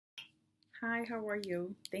Hi, how are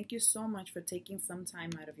you? Thank you so much for taking some time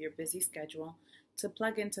out of your busy schedule to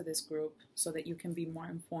plug into this group so that you can be more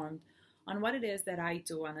informed on what it is that I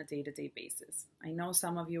do on a day-to-day basis. I know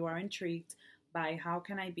some of you are intrigued by how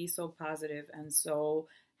can I be so positive and so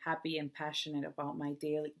happy and passionate about my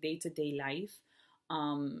daily day-to-day life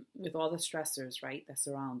with all the stressors, right, that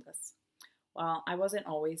surround us. Well, I wasn't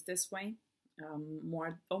always this way.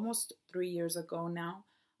 More almost 3 years ago now,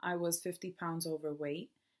 I was 50 pounds overweight,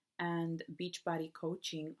 and Beachbody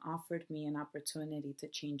Coaching offered me an opportunity to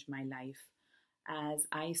change my life. As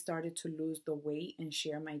I started to lose the weight and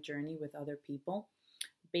share my journey with other people,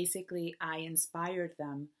 basically, I inspired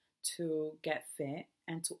them to get fit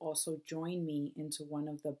and to also join me into one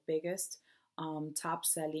of the biggest top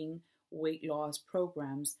selling weight loss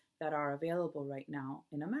programs that are available right now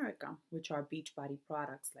in America, which are Beachbody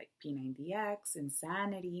products like P90X,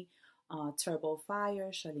 Insanity, Turbo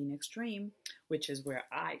Fire, Shaline Extreme, which is where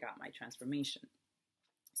I got my transformation.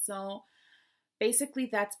 So basically,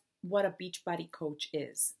 that's what a Beachbody coach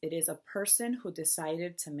is. It is a person who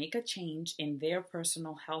decided to make a change in their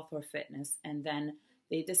personal health or fitness, and then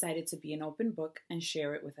they decided to be an open book and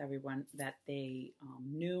share it with everyone that they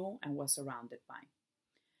knew and was surrounded by.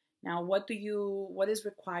 Now, what is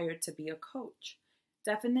required to be a coach?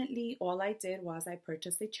 Definitely, all I did was I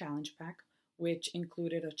purchased a challenge pack, which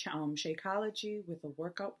included a Shakeology with a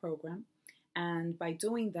workout program. And by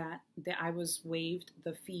doing that, I was waived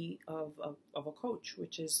the fee of a coach,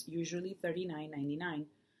 which is usually $39.99.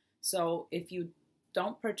 So if you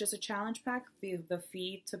don't purchase a challenge pack, the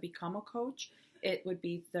fee to become a coach, it would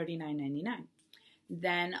be $39.99.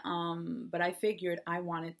 Then, but I figured I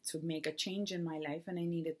wanted to make a change in my life, and I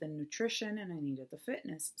needed the nutrition and I needed the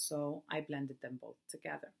fitness. So I blended them both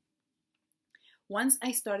together. Once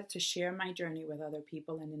I started to share my journey with other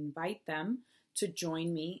people and invite them to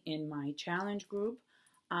join me in my challenge group,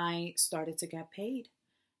 I started to get paid.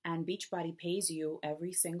 And Beachbody pays you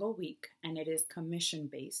every single week, and it is commission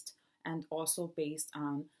based and also based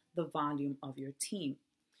on the volume of your team.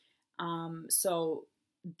 So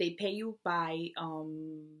they pay you by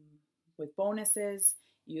with bonuses.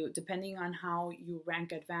 You depending on how you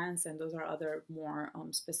rank advanced, and those are other more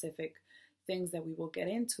specific things that we will get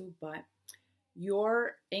into. But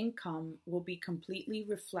your income will be completely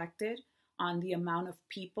reflected on the amount of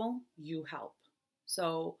people you help.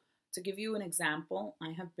 So to give you an example,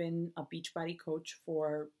 I have been a Beachbody coach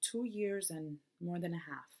for 2 years and more than a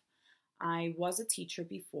half. I was a teacher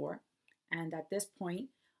before, and at this point,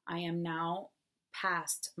 I am now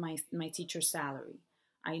past my teacher salary.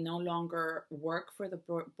 I no longer work for the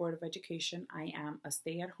Board of Education. I am a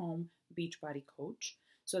stay-at-home Beachbody coach.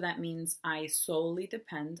 So that means I solely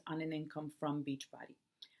depend on an income from Beachbody.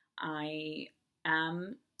 I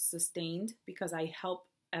am sustained because I help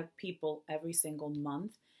people every single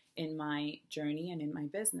month in my journey and in my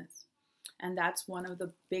business. And that's one of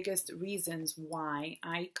the biggest reasons why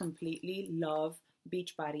I completely love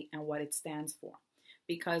Beachbody and what it stands for.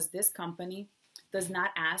 Because this company does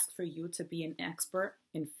not ask for you to be an expert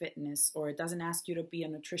in fitness, or it doesn't ask you to be a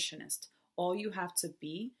nutritionist. All you have to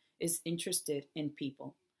be is interested in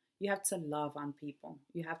people. You have to love on people.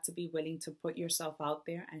 You have to be willing to put yourself out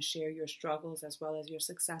there and share your struggles as well as your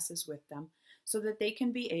successes with them so that they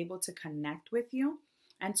can be able to connect with you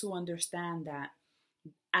and to understand that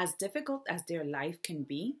as difficult as their life can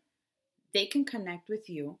be, they can connect with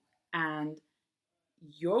you, and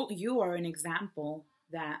you are an example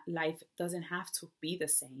that life doesn't have to be the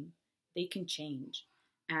same. They can change.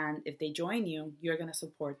 And if they join you, you're going to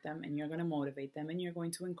support them and you're going to motivate them and you're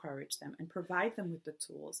going to encourage them and provide them with the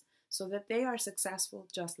tools so that they are successful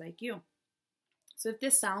just like you. So if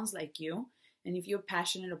this sounds like you, and if you're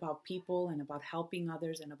passionate about people and about helping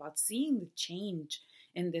others and about seeing the change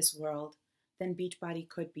in this world, then Beachbody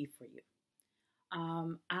could be for you.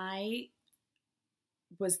 I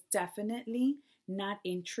was definitely not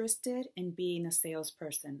interested in being a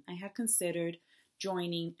salesperson. I had considered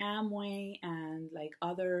joining Amway and like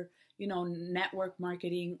other, network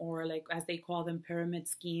marketing, or like as they call them, pyramid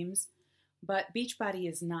schemes. But Beachbody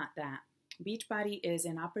is not that. Beachbody is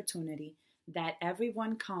an opportunity that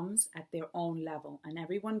everyone comes at their own level and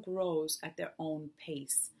everyone grows at their own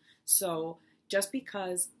pace. So just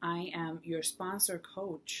because I am your sponsor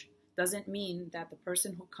coach doesn't mean that the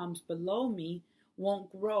person who comes below me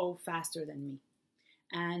won't grow faster than me.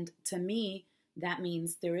 And to me, that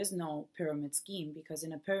means there is no pyramid scheme, because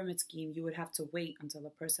in a pyramid scheme, you would have to wait until the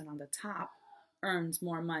person on the top earns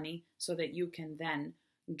more money so that you can then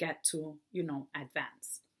get to,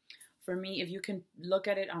 advance. For me, if you can look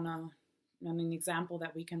at it on an example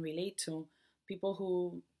that we can relate to, people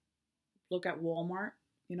who look at Walmart,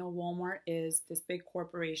 Walmart is this big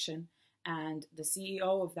corporation, and the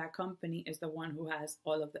CEO of that company is the one who has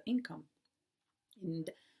all of the income. And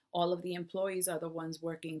all of the employees are the ones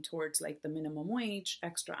working towards like the minimum wage,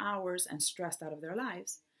 extra hours, and stressed out of their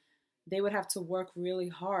lives. They would have to work really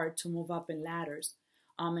hard to move up in ladders.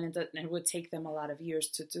 And it would take them a lot of years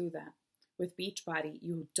to do that. With Beachbody,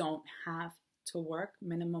 you don't have to work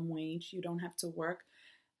minimum wage. You don't have to work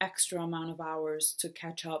extra amount of hours to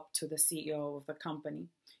catch up to the CEO of the company.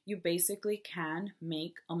 You basically can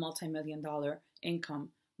make a multi-million-dollar income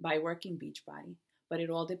by working Beachbody, but it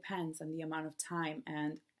all depends on the amount of time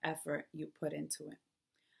and effort you put into it.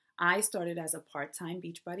 I started as a part-time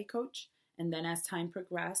Beachbody coach, and then as time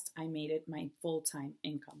progressed, I made it my full-time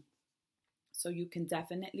income. So you can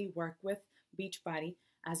definitely work with Beachbody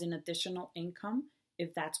as an additional income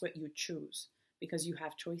if that's what you choose, because you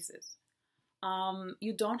have choices.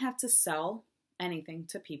 You don't have to sell anything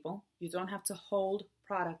to people. You don't have to hold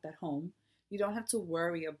product at home. You don't have to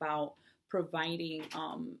worry about providing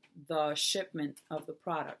the shipment of the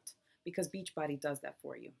product, because Beachbody does that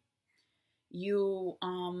for you. You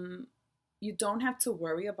don't have to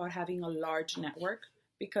worry about having a large network,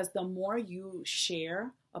 because the more you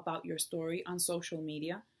share about your story on social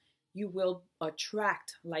media, you will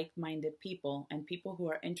attract like-minded people and people who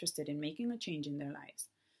are interested in making a change in their lives.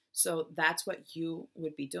 So that's what you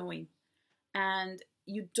would be doing. And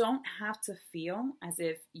you don't have to feel as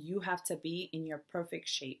if you have to be in your perfect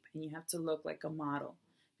shape and you have to look like a model,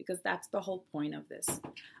 because that's the whole point of this.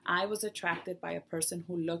 I was attracted by a person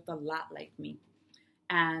who looked a lot like me,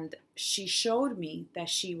 and she showed me that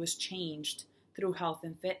she was changed through health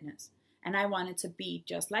and fitness, and I wanted to be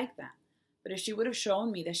just like that. But if she would have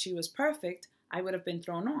shown me that she was perfect, I would have been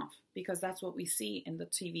thrown off, because that's what we see in the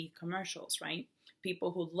TV commercials, right?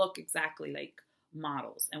 People who look exactly like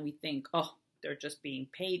models, and we think, oh, they're just being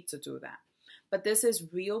paid to do that. But this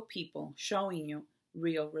is real people showing you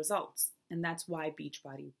real results, and that's why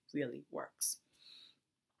Beachbody really works.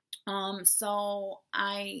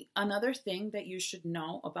 Another thing that you should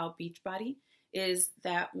know about Beachbody is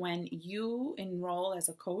that when you enroll as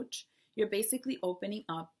a coach, you're basically opening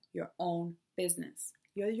up your own business.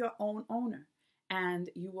 You're your own owner, and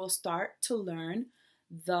you will start to learn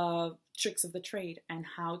the tricks of the trade and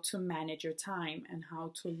how to manage your time and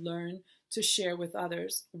how to learn to share with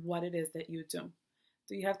others what it is that you do.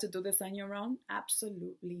 Do you have to do this on your own?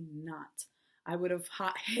 Absolutely not. I would have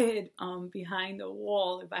hid behind a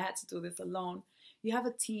wall if I had to do this alone. You have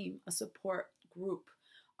a team, a support group.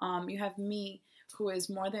 You have me, who is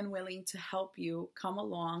more than willing to help you come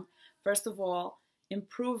along. First of all,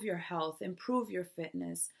 improve your health, improve your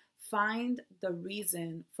fitness, find the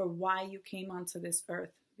reason for why you came onto this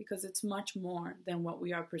earth, because it's much more than what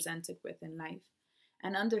we are presented with in life.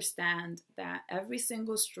 And understand that every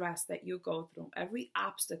single stress that you go through, every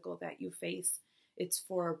obstacle that you face, it's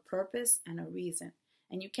for a purpose and a reason.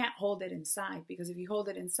 And you can't hold it inside, because if you hold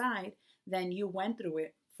it inside, then you went through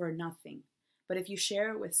it for nothing. But if you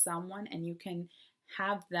share it with someone and you can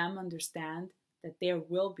have them understand that there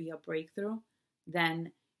will be a breakthrough,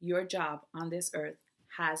 then your job on this earth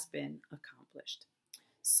has been accomplished.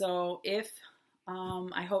 So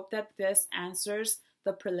I hope that this answers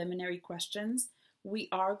the preliminary questions. We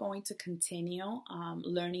are going to continue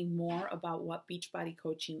learning more about what Beachbody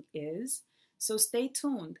coaching is. So stay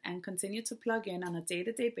tuned and continue to plug in on a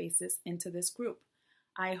day-to-day basis into this group.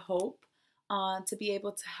 I hope to be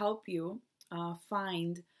able to help you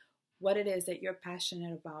find what it is that you're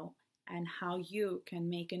passionate about and how you can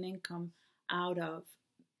make an income out of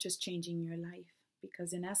just changing your life.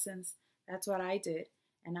 Because in essence, that's what I did,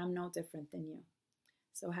 and I'm no different than you.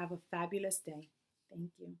 So have a fabulous day.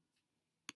 Thank you.